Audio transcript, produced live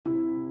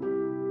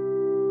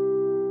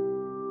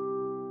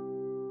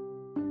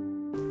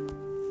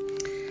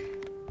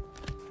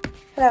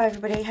Hello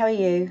everybody, how are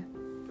you?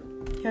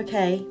 You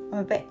okay? I'm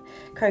a bit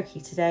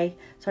croaky today,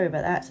 sorry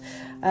about that.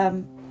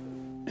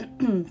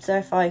 So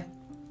if I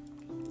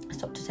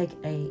stop to take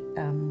a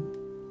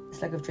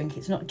slug of drink,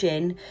 it's not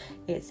gin,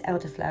 it's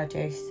elderflower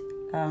juice.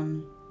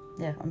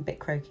 Yeah, I'm a bit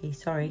croaky,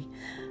 sorry.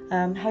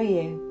 How are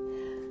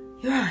you?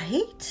 You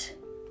alright?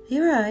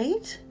 You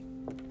alright?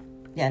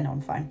 Yeah, no,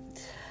 I'm fine.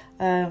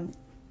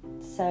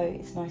 So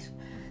it's a nice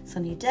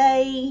sunny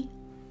day.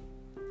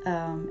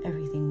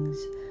 Everything's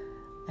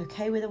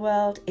okay with the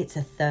world. It's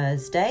a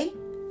Thursday,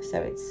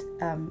 so it's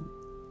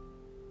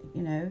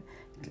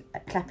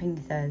clapping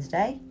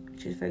Thursday,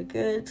 which is very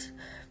good,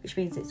 which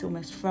means it's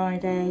almost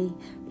Friday,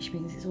 which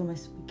means it's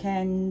almost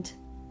weekend,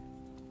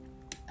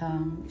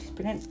 which is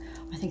brilliant.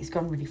 I think it's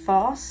gone really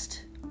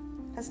fast,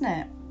 hasn't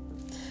it?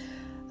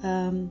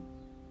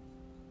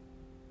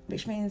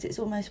 Which means it's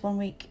almost 1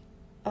 week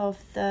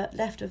of the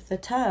left of the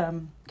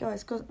term.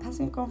 Guys,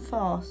 hasn't it gone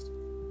fast?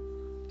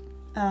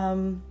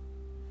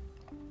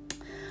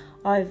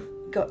 I've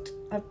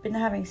been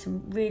having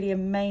some really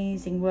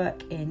amazing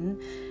work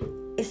in,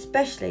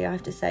 especially I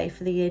have to say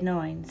for the year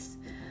 9s.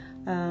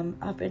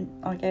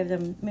 I gave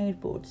them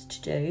mood boards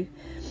to do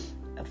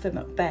for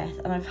Macbeth,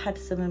 and I've had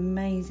some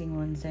amazing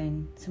ones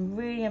in, some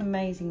really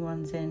amazing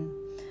ones in.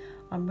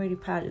 I'm really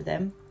proud of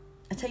them.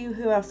 I tell you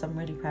who else I'm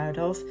really proud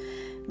of,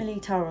 Millie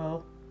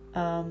Turrell.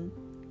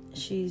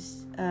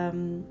 She's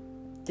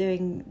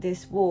doing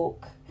this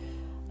walk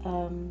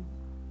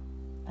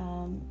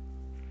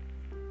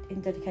in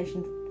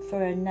dedication for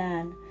her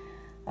nan,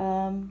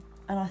 and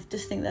I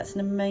just think that's an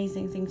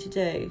amazing thing to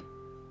do,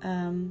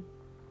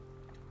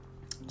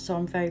 so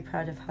I'm very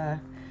proud of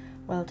her.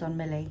 Well done,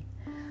 Millie.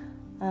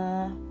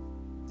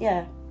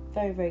 Yeah,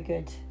 very, very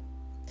good.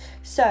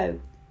 So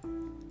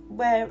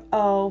where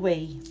are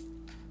we?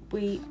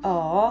 We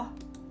are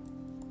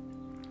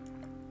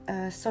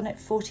Sonnet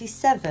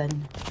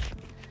 47.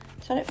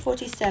 Sonnet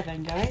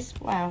 47, guys.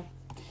 Wow.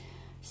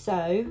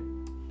 So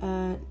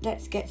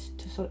let's get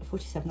to Sonnet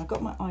 47. I've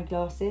got my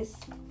eyeglasses.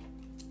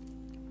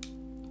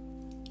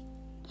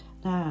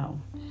 Now,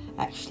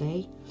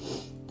 actually,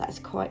 that's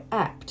quite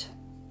apt.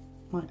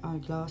 My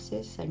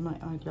eyeglasses. I'm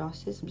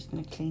just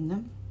going to clean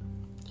them.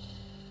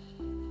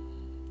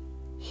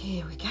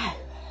 Here we go.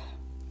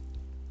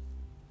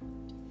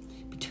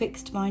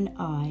 Betwixt mine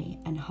eye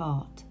and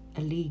heart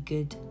a league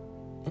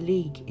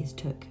is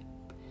took,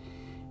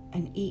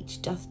 and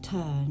each doth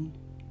turn.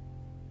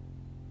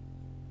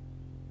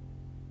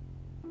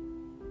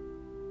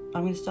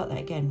 I'm going to start that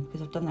again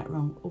because I've done that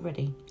wrong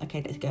already.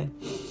 Okay, let's go.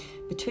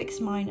 Betwixt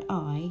mine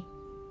eye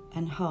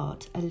and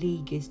heart a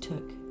league is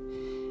took,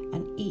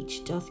 and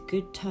each doth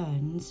good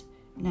turns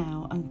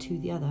now unto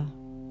the other.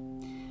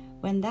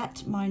 When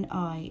that mine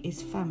eye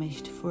is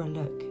famished for a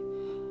look,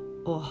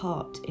 or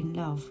heart in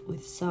love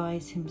with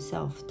sighs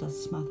himself doth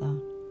smother,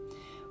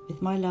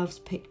 with my love's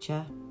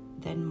picture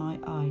then my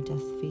eye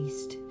doth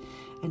feast,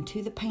 and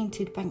to the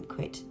painted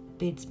banquet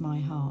bids my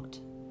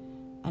heart.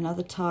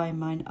 Another time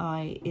mine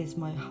eye is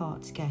my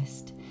heart's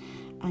guest,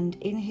 and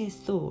in his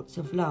thoughts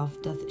of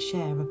love doth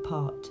share a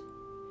part.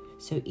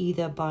 So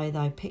either by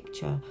thy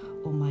picture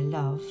or my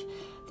love,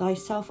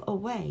 thyself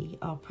away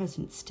are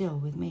present still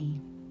with me.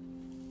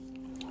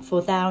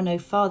 For thou no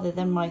farther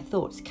than my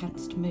thoughts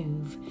canst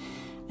move,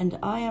 and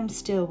I am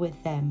still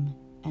with them,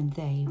 and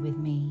they with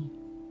me.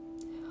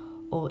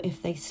 Or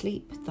if they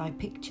sleep, thy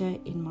picture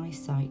in my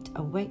sight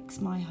awakes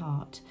my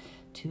heart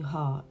to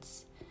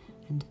hearts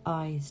and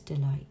eyes'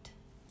 delight.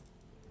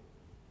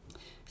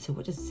 So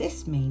what does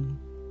this mean?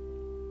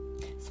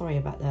 Sorry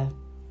about the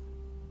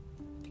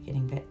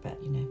beginning bit,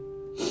 but you know.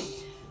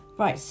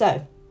 Right,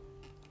 so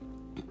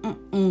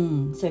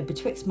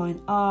betwixt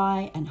mine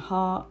eye and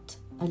heart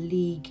a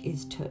league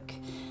is took,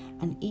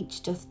 and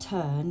each doth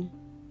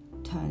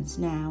turns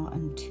now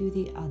unto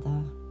the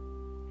other.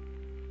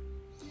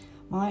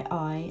 My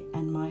eye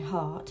and my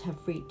heart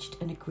have reached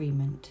an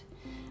agreement,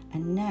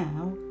 and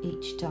now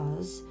each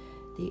does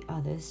the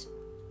other's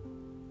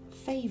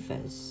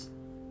favours.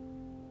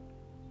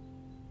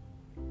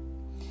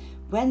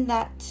 When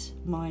that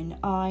mine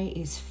eye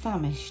is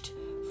famished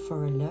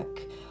for a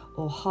look,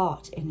 or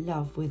heart in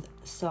love with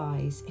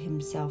sighs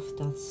himself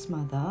doth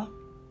smother,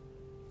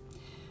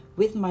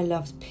 with my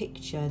love's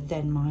picture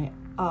then my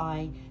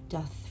eye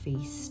doth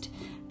feast,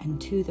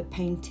 and to the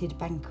painted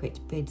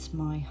banquet bids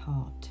my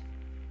heart.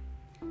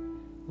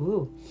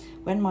 Ooh.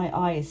 When my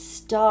eye is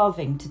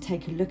starving to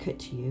take a look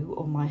at you,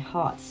 or my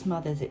heart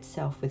smothers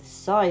itself with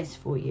sighs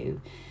for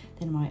you,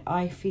 then my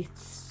eye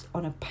feasts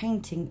on a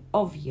painting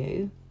of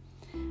you,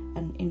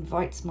 and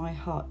invites my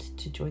heart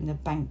to join the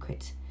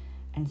banquet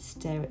and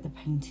stare at the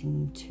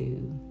painting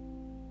too.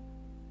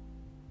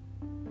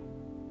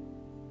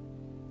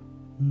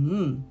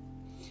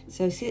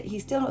 So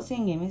he's still not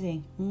seeing him, is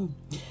he?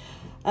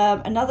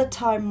 Another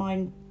time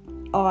mine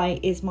eye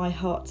is my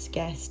heart's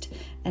guest,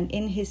 and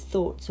in his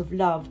thoughts of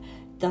love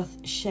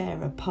doth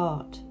share a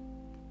part.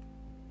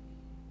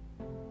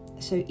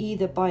 So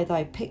either by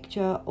thy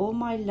picture or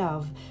my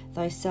love,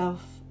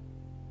 thyself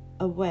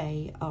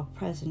away are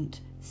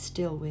present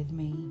still with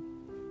me.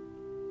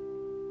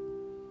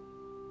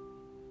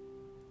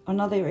 On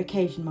another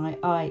occasion, my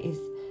eye is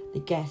the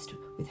guest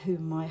with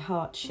whom my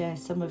heart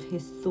shares some of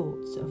his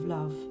thoughts of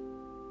love.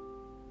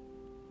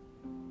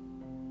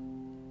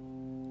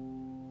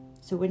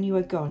 So when you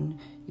are gone,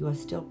 you are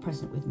still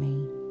present with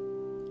me,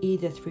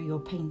 either through your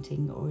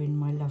painting or in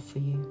my love for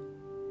you.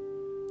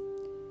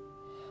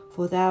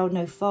 For thou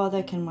no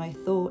farther than my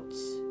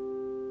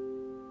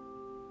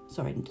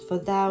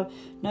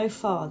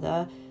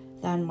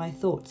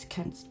thoughts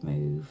canst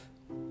move.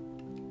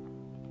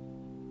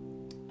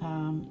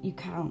 You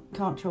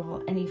can't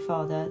travel any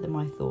farther than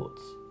my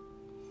thoughts.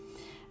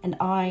 And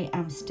I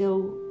am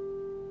still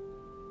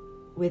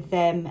with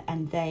them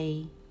and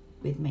they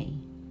with me.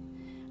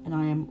 And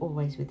I am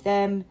always with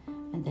them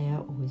and they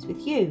are always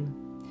with you.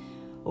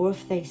 Or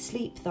if they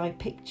sleep, thy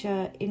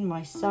picture in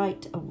my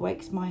sight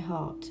awakes my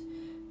heart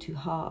to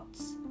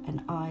hearts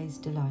and eyes'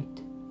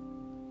 delight.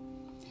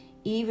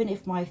 Even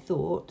if my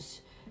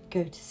thoughts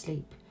go to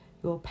sleep,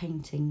 your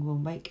painting will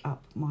wake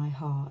up my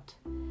heart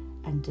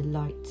and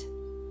delight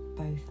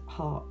both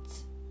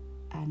hearts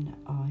and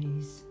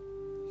eyes.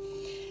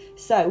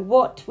 So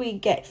what we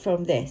get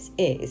from this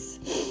is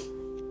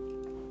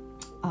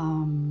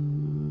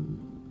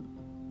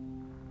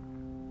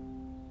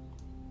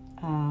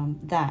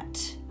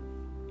that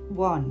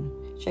one,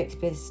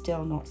 Shakespeare's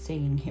still not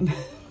seeing him.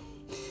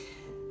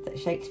 That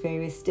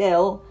Shakespeare is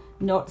still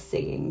not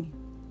seeing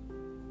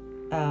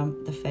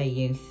the fair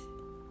youth.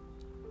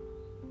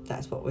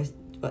 That's what we're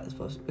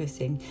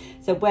seeing.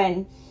 So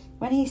when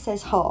he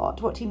says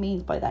heart, what he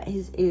means by that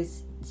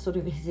is sort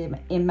of his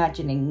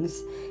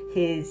imaginings,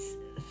 his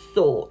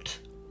thought.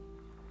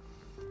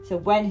 So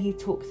when he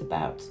talks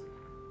about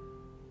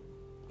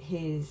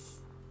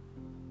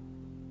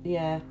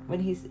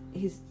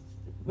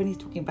when he's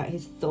talking about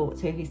his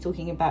thoughts, so he's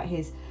talking about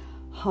his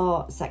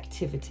heart's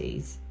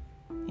activities.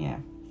 Yeah,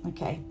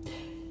 okay.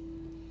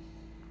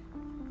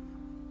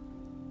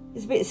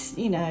 It's a bit,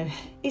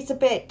 it's a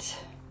bit.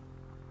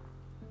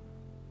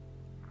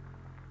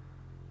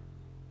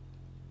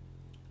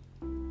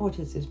 What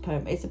is this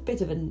poem? It's a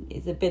bit of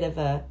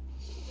a.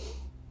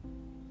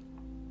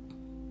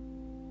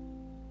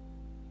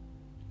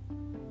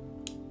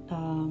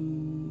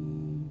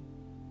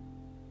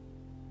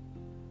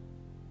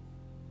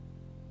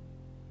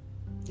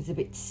 It's a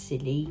bit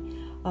silly,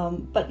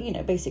 but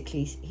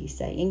basically he's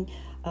saying,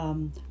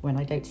 when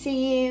I don't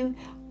see you,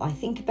 I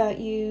think about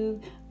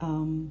you,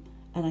 and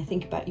I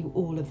think about you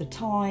all of the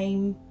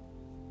time,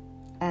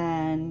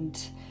 and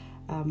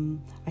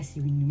I see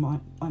you in my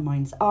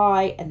mind's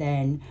eye, and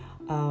then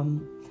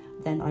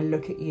I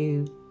look at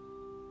you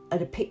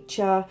at a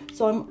picture,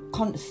 so I'm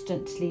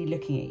constantly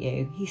looking at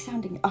you. He's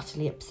sounding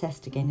utterly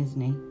obsessed again, isn't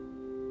he?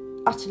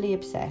 Utterly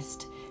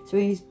obsessed. So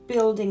he's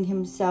building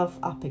himself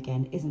up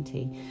again, isn't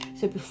he?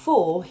 So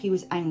before he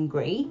was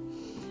angry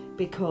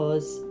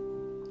because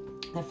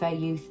the fair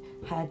youth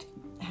had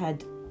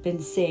been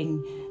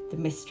seeing the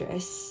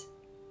mistress,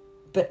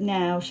 but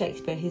now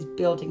Shakespeare is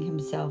building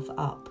himself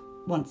up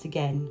once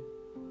again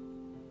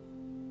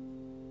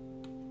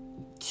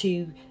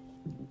to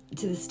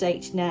the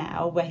state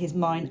now where his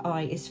mine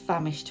eye is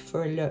famished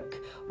for a look,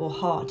 or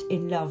heart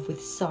in love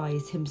with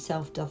sighs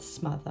himself doth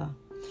smother.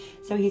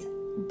 So he's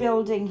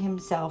building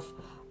himself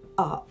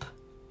up,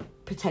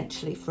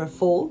 potentially for a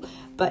fall,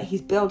 but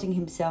he's building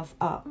himself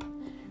up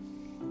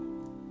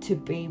to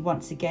be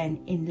once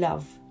again in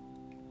love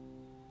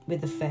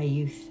with the fair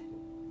youth.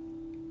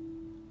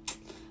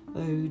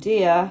 Oh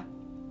dear.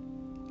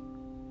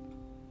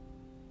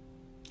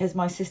 As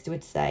my sister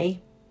would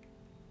say,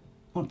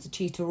 once a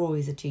cheater,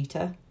 always a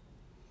cheater.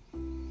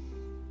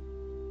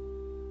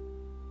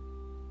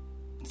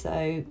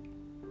 So,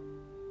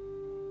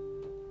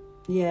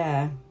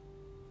 yeah.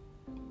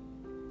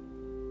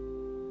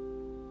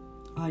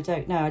 I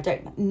don't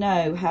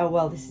know how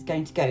well this is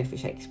going to go for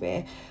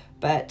Shakespeare,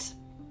 but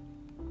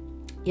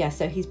yeah,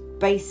 so he's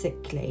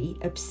basically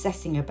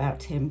obsessing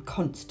about him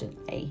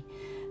constantly,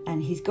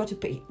 and he's got a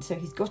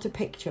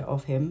picture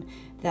of him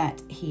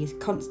that he is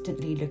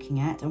constantly looking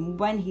at, and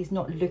when he's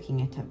not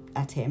looking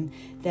at him,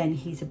 then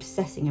he's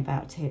obsessing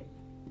about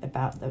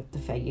the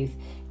fair youth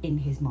in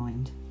his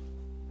mind.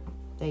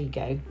 There you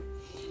go.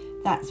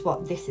 That's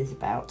what this is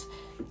about.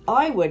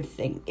 I would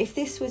think if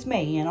this was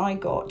me and I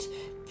got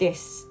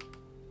this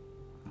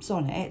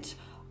sonnet,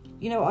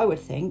 what I would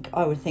think?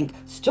 I would think,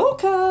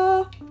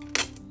 stalker!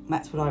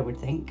 That's what I would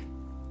think.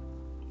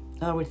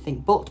 I would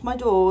think, bolt my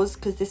doors,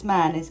 because this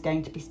man is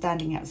going to be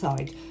standing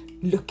outside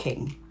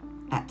looking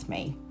at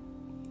me.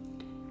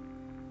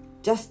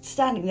 Just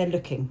standing there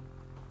looking.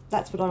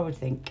 That's what I would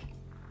think.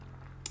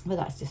 But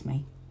that's just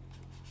me.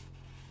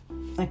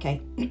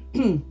 Okay.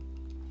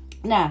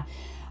 Now,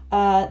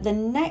 the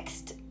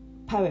next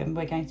poem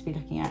we're going to be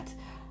looking at,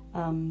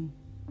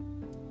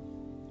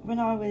 when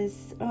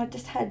I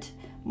just had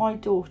my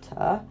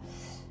daughter,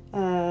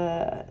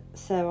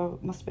 so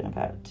I must have been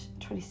about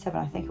 27,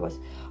 I think it was.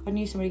 I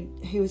knew somebody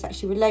who was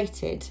actually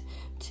related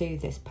to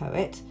this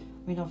poet.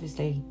 I mean,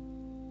 obviously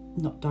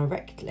not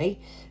directly,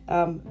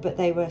 but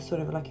they were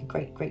sort of like a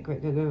great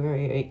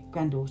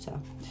granddaughter.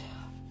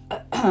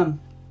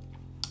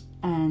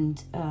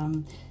 And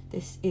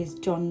this is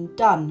John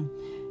Donne,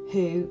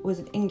 who was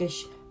an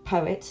English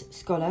poet,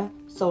 scholar,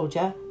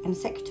 soldier and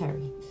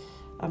secretary.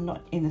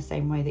 Not in the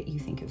same way that you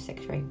think of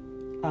secretary.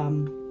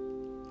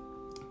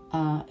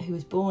 Who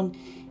was born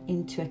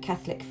into a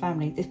Catholic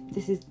family.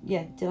 This is,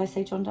 did I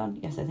say John Donne?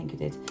 Yes, I think I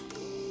did.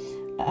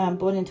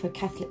 Born into a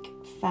Catholic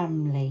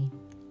family.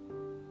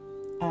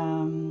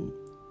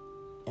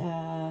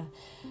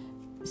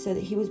 So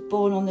that he was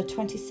born on the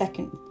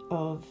 22nd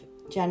of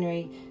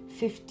January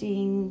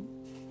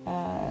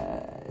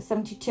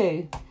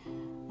 1572,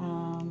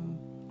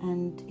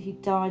 and he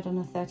died on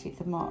the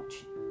 30th of March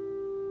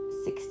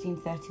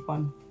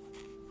 1631.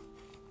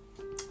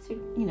 So,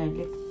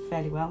 lived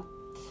fairly well.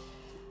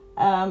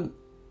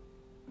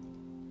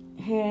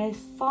 His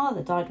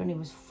father died when he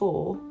was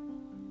 4.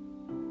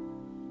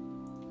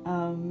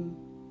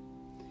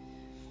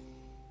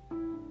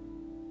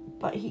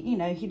 But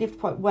he lived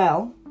quite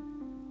well.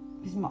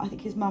 I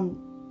think his mum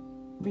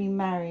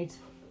remarried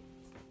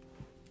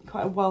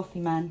quite a wealthy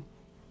man.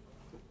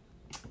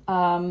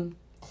 And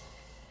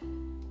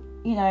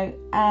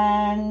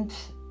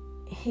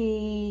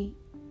he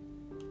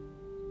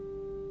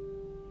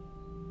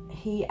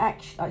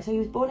actually, so he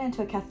was born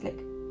into a Catholic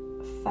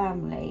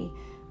family,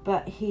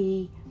 but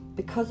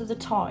because of the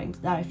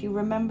times, now if you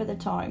remember the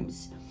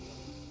times,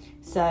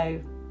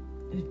 so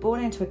he was born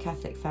into a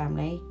Catholic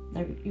family.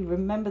 Now you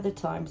remember the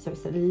times, so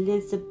it's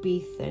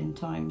Elizabethan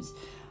times.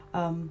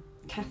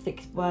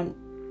 Catholics were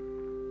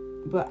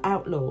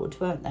outlawed,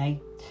 weren't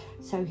they?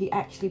 So he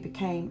actually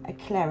became a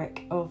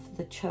cleric of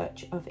the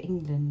Church of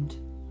England.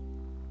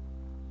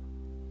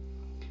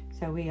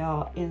 So we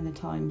are in the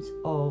times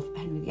of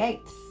Henry VIII,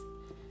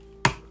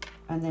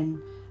 and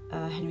then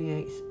Henry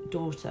VIII's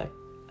daughter,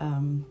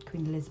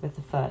 Queen Elizabeth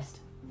I.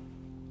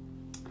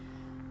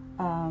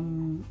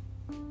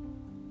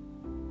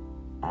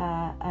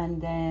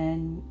 And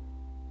then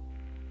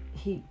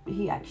he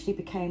actually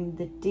became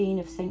the Dean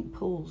of St.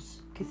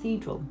 Paul's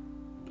Cathedral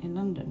in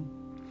London.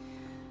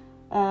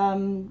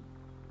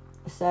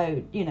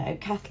 So,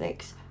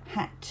 Catholics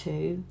had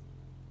to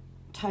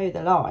toe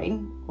the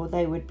line or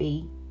they would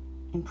be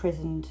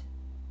imprisoned,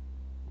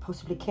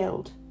 possibly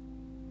killed.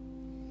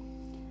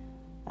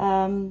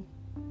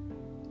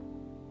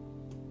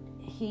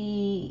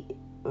 He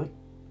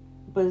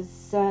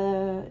was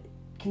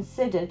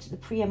considered the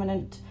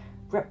preeminent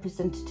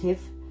representative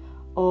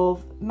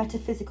of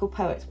metaphysical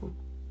poets. We'll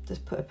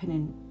just put a pin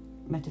in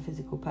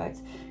metaphysical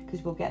poets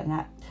because we'll get in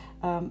that.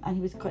 And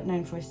he was quite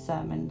known for his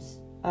sermons.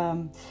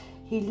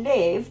 He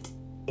lived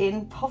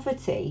in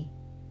poverty,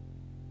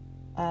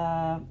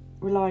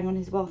 relying on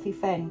his wealthy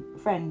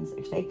friends,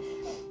 actually.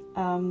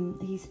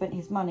 He spent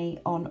his money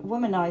on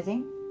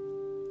womanizing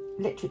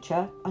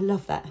literature. I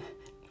love that.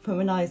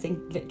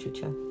 Womanizing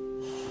literature.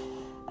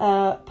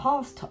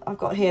 I've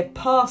got here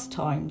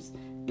pastimes.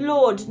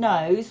 Lord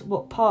knows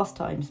what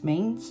pastimes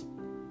means.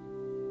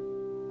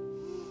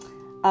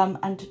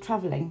 And to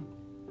travelling.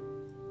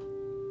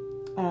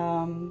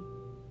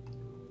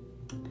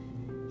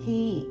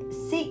 He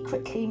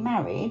secretly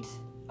married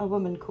a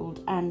woman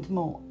called Anne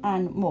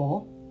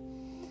Moore,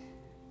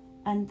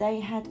 and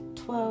they had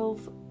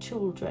 12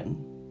 children.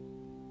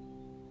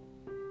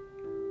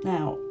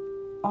 Now,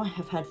 I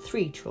have had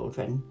 3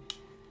 children,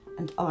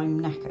 and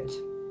I'm knackered.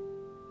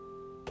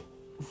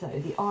 So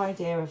the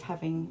idea of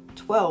having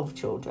 12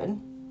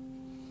 children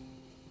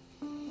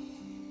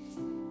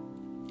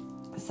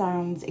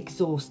sounds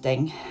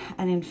exhausting,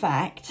 and in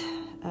fact,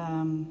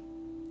 Anne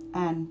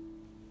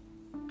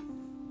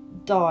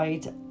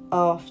died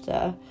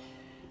after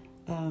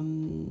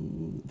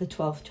the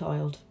 12th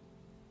child,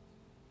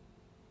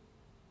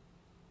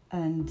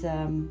 and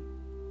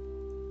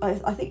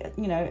I think,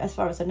 as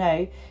far as I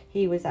know,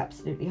 he was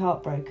absolutely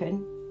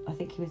heartbroken. I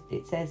think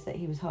it says that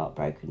he was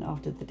heartbroken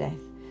after the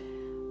death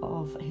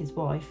of his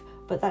wife,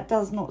 but that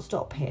does not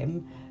stop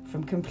him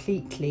from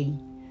completely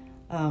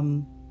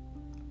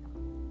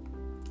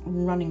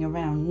running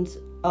around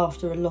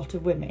after a lot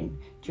of women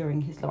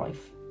during his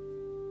life.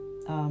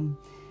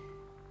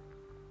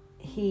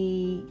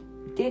 He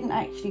didn't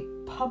actually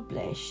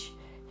publish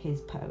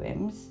his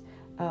poems,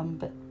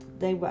 but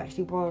they were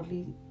actually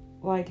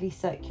widely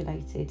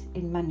circulated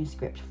in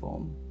manuscript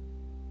form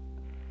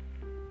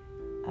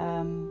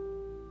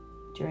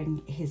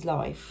during his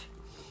life.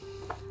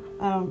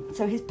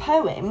 So his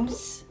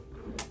poems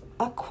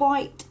are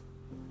quite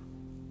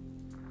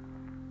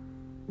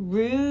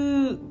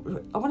rude.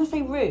 I want to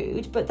say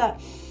rude, but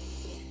that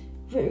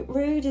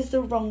rude is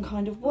the wrong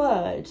kind of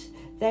word.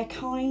 They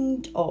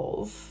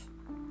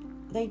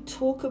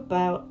talk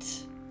about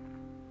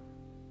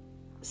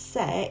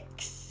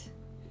sex,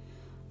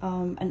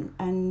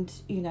 and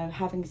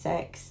having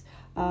sex,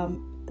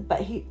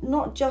 but he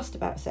not just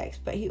about sex,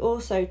 but he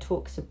also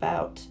talks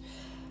about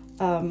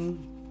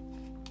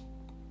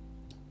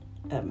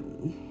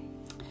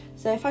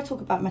so if I talk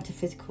about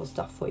metaphysical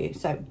stuff for you,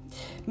 so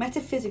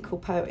metaphysical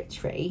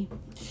poetry,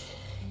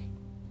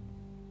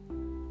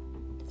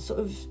 sort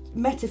of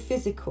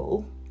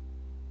metaphysical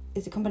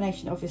is a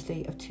combination,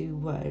 obviously, of two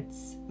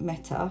words,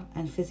 meta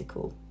and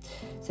physical.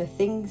 So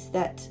things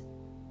that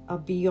are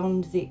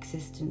beyond the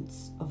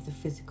existence of the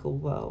physical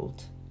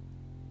world.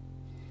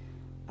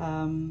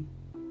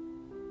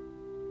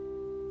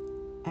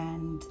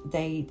 And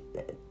they,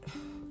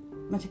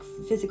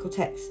 metaphysical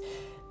texts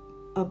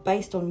are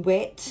based on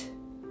wit,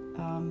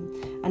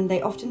 and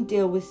they often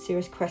deal with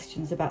serious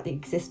questions about the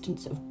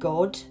existence of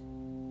God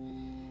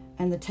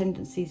and the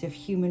tendencies of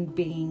human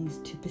beings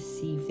to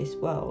perceive this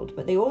world.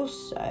 But they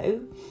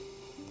also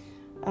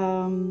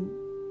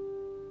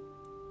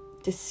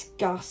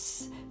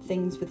discuss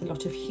things with a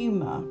lot of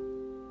humour.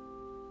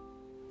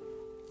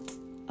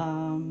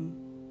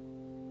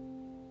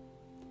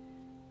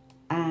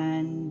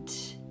 And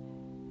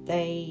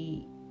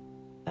they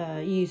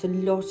use a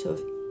lot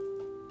of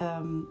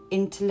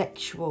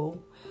intellectual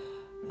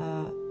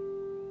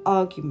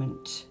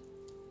argument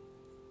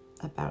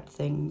about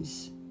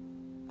things.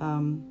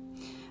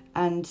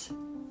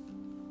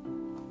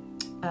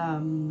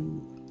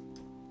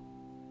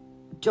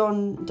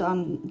 John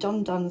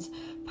Donne's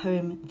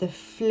poem "The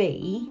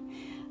Flea"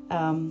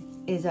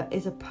 is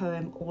a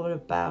poem all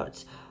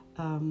about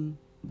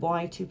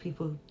why two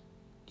people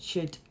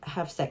should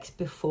have sex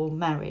before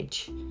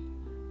marriage.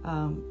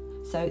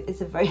 So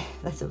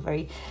that's a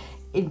very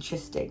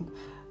interesting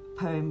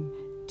poem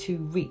to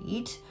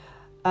read,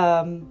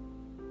 and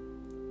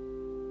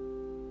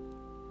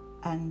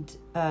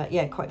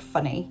quite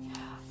funny.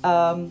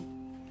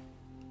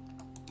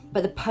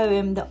 But the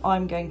poem that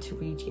I'm going to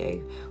read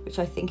you, which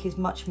I think is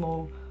much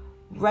more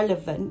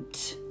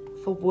relevant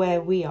for where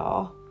we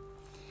are,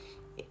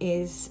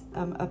 is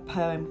a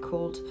poem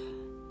called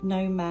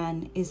 "No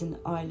Man is an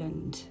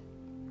Island."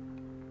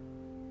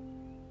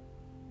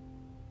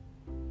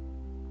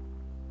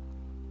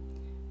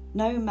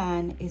 No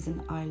man is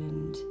an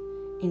island,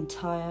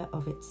 entire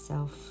of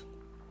itself.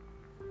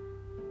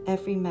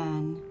 Every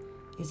man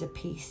is a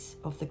piece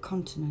of the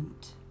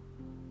continent,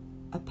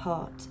 a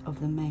part of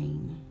the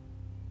main.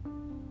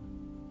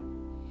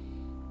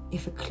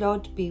 If a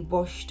clod be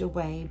washed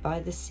away by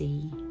the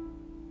sea,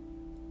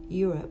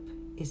 Europe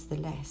is the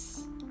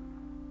less,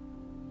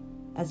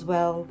 as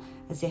well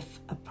as if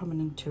a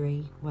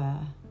promontory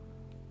were,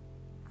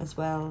 as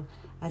well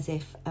as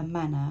if a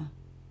manor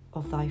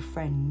of thy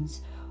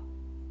friends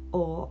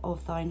or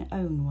of thine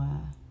own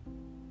were.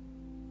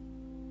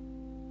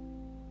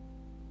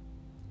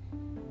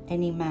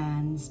 Any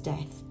man's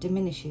death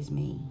diminishes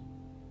me,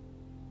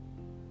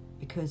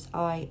 because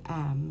I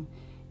am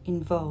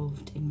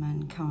involved in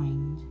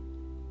mankind,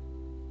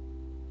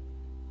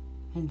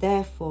 and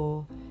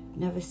therefore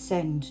never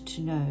send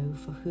to know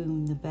for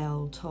whom the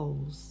bell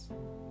tolls.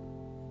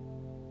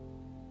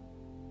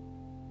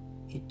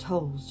 It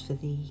tolls for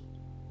thee.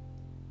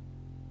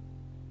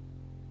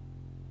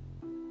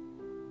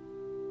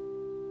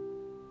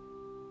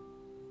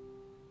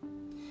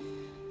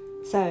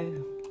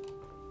 So,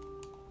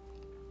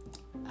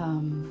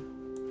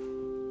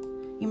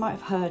 you might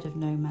have heard of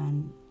No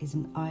Man is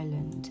an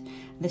Island.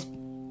 This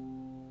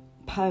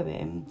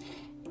poem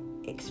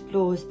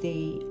explores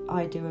the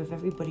idea of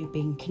everybody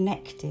being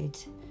connected.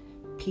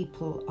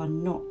 People are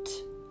not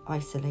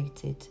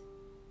isolated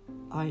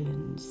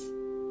islands.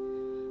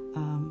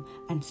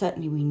 And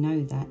certainly we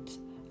know that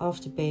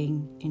after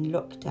being in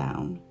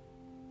lockdown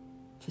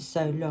for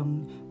so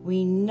long,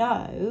 we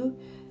know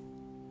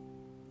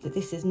that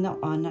this is not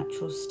our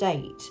natural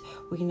state.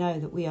 We know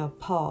that we are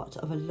part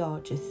of a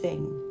larger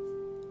thing,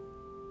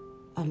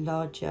 a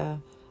larger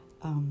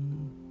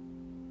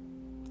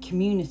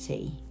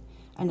community,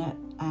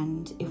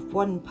 and if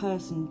one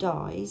person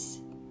dies,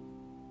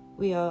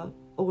 we are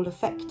all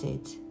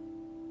affected.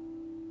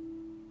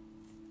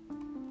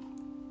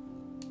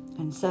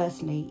 And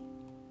certainly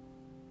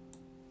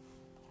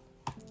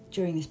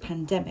during this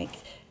pandemic,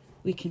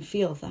 we can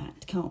feel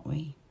that, can't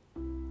we?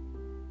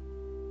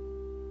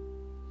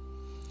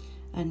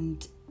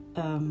 And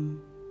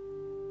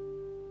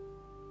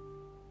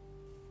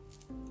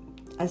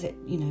as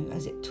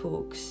it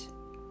talks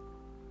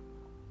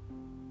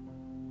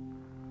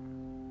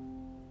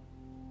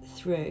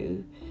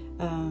through,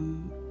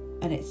 and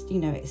it's,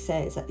 it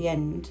says at the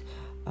end,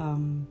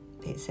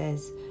 it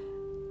says,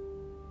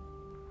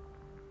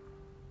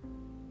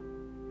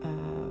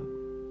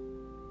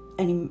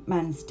 any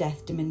man's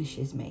death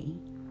diminishes me,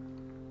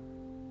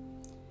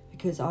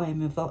 because I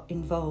am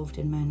involved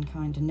in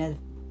mankind and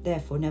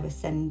therefore never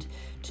send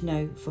to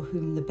know for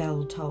whom the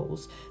bell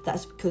tolls.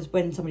 That's because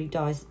when somebody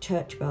dies,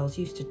 church bells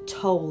used to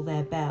toll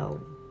their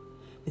bell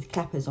with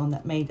clappers on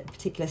that made a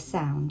particular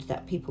sound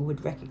that people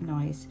would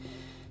recognise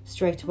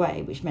straight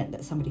away, which meant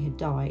that somebody had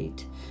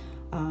died.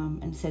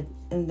 And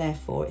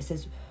therefore it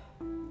says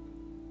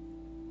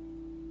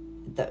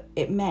that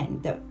it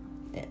meant that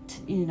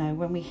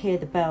when we hear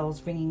the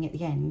bells ringing at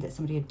the end that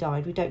somebody had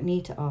died, we don't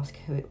need to ask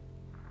who it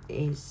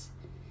is.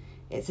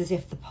 It's as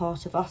if the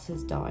part of us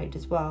has died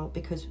as well,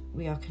 because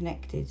we are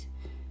connected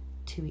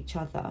to each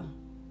other.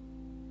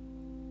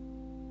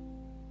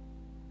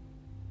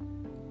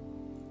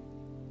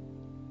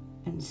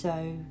 And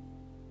so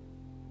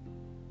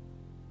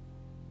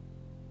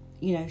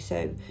you know,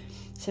 so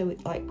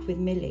like with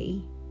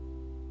Millie,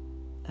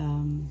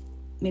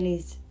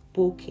 Millie's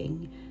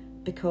walking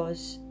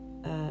because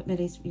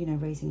Millie's, you know,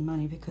 raising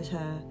money because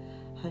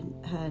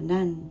her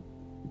nan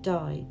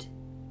died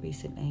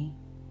recently,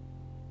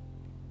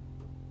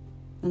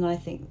 and I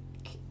think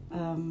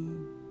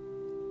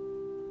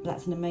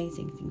that's an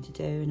amazing thing to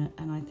do,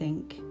 and I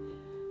think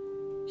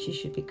she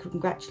should be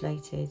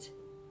congratulated,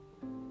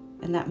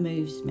 and that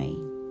moves me.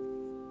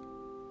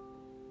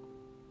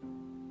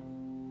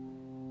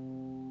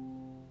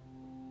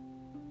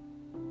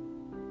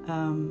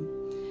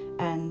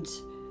 And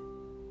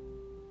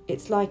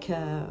it's like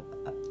a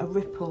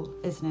ripple,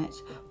 isn't it?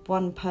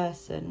 One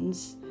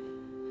person's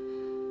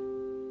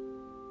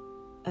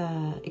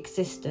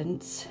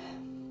existence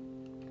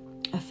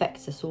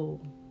affects us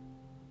all,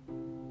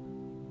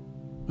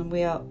 and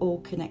we are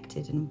all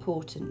connected and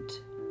important.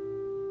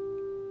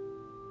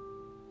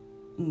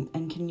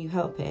 And can you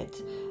help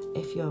it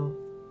if you're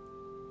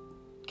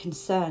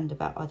concerned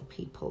about other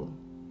people?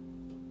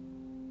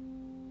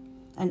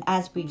 And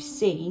as we've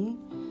seen,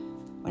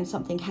 when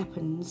something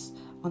happens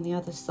on the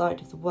other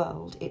side of the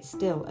world, it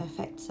still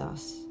affects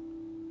us.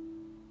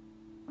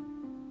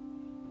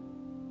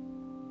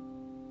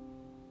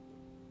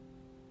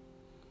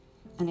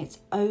 And it's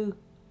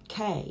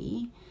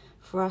okay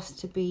for us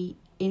to be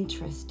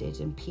interested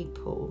in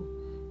people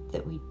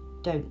that we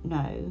don't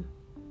know.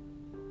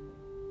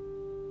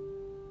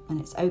 And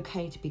it's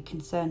okay to be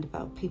concerned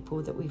about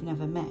people that we've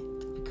never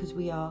met, because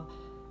we are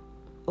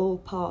all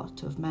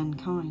part of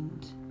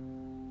mankind.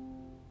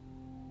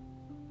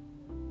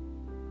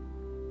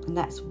 And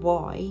that's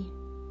why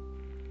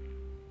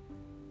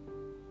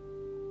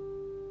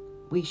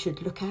we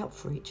should look out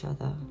for each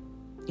other,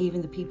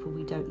 even the people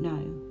we don't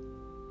know,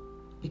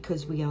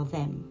 because we are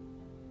them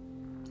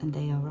and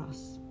they are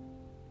us.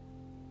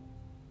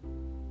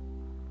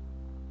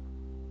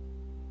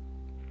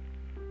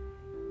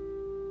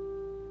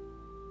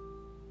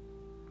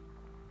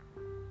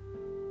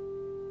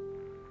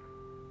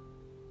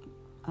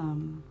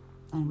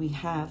 And we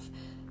have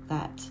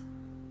that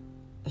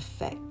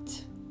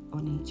effect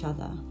on each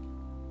other.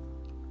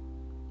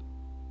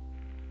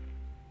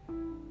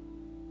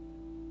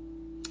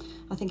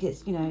 I think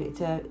it's, you know, it's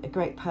a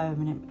great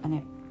poem, and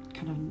it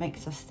kind of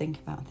makes us think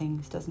about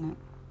things, doesn't it?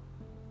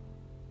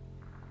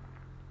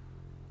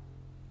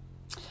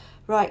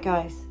 Right,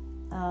 guys,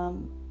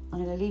 I'm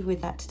going to leave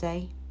with that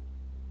today.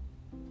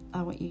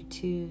 I want you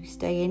to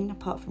stay in,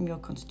 apart from your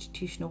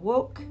constitutional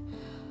walk.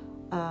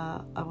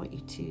 I want you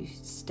to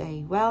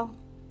stay well,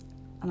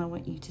 and I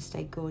want you to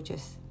stay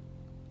gorgeous.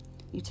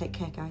 You take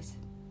care, guys.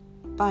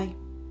 Bye.